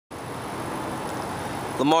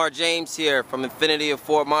Lemar James here from Infiniti of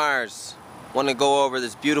Fort Myers. Want to go over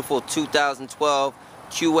this beautiful 2012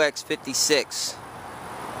 QX56.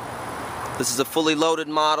 This is a fully loaded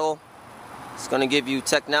model. It's going to give you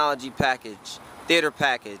technology package, theater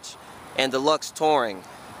package, and deluxe touring.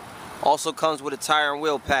 Also comes with a tire and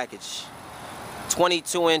wheel package.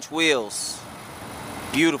 22-inch wheels.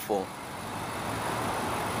 Beautiful.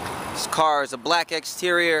 This car is a black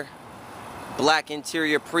exterior, black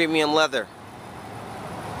interior, premium leather.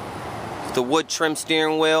 The wood trim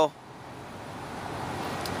steering wheel.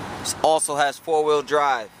 This also has four-wheel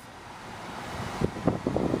drive.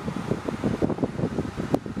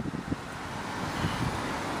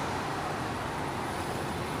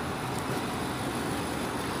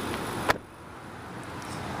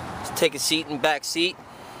 Let's take a seat in the back seat.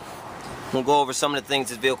 We'll go over some of the things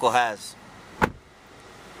this vehicle has.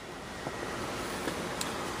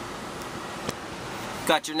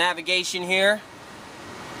 Got your navigation here.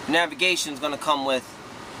 Navigation is going to come with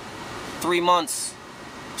 3 months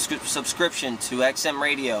subscription to XM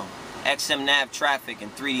radio, XM nav traffic,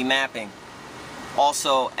 and 3D mapping.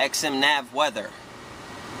 Also XM nav weather.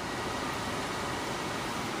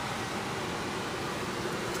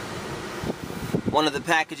 One of the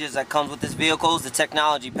packages that comes with this vehicle is the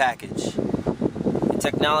technology package. The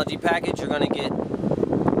technology package, you're going to get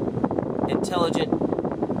intelligent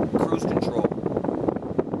cruise control.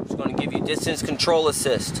 It's going to give you distance control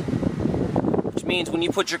assist, which means when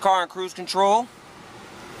you put your car in cruise control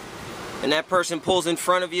and that person pulls in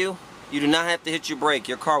front of you, you do not have to hit your brake.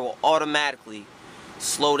 Your car will automatically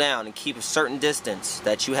slow down and keep a certain distance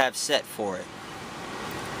that you have set for it.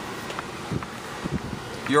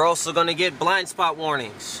 You're also going to get blind spot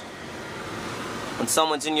warnings. When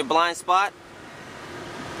someone's in your blind spot,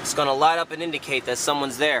 it's going to light up and indicate that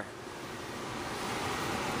someone's there.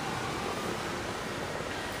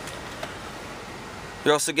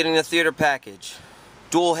 You're also getting the theater package.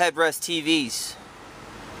 Dual headrest TVs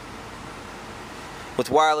with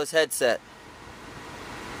wireless headset.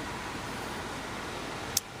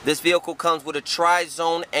 This vehicle comes with a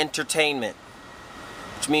tri-zone entertainment,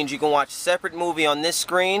 which means you can watch a separate movie on this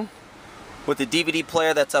screen with the DVD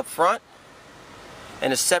player that's up front,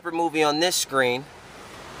 and a separate movie on this screen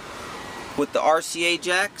with the RCA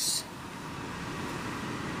jacks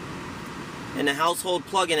and a household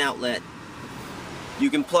plug-in outlet. You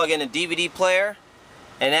can plug in a DVD player,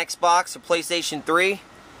 an Xbox or PlayStation 3,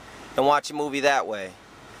 and watch a movie that way.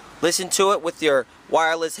 Listen to it with your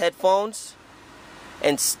wireless headphones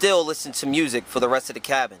and still listen to music for the rest of the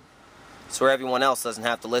cabin, so everyone else doesn't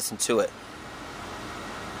have to listen to it.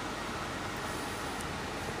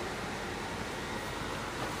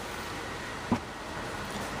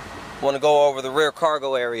 Want to go over the rear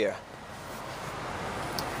cargo area.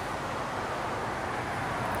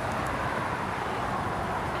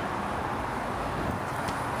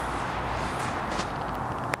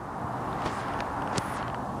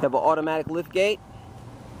 You have an automatic lift gate.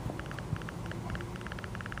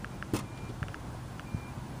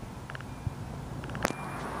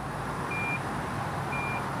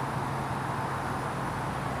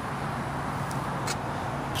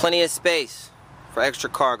 Plenty of space for extra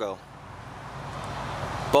cargo.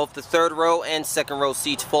 Both the third row and second row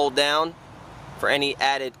seats fold down for any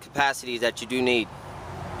added capacity that you do need.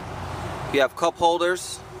 You have cup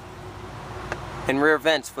holders and rear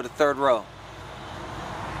vents for the third row.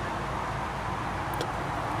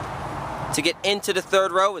 To get into the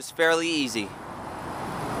third row is fairly easy.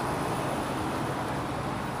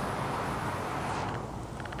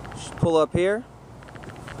 Just pull up here.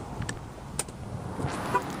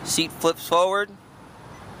 Seat flips forward.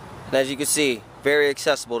 And as you can see, very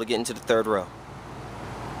accessible to get into the third row.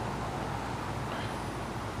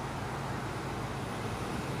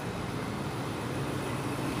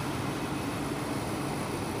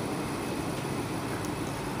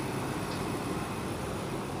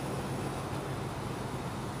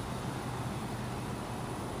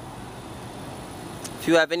 If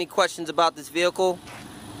you have any questions about this vehicle,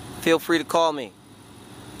 feel free to call me.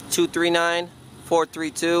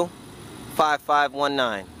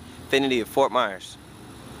 239-432-5519. Infiniti of Fort Myers.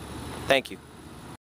 Thank you.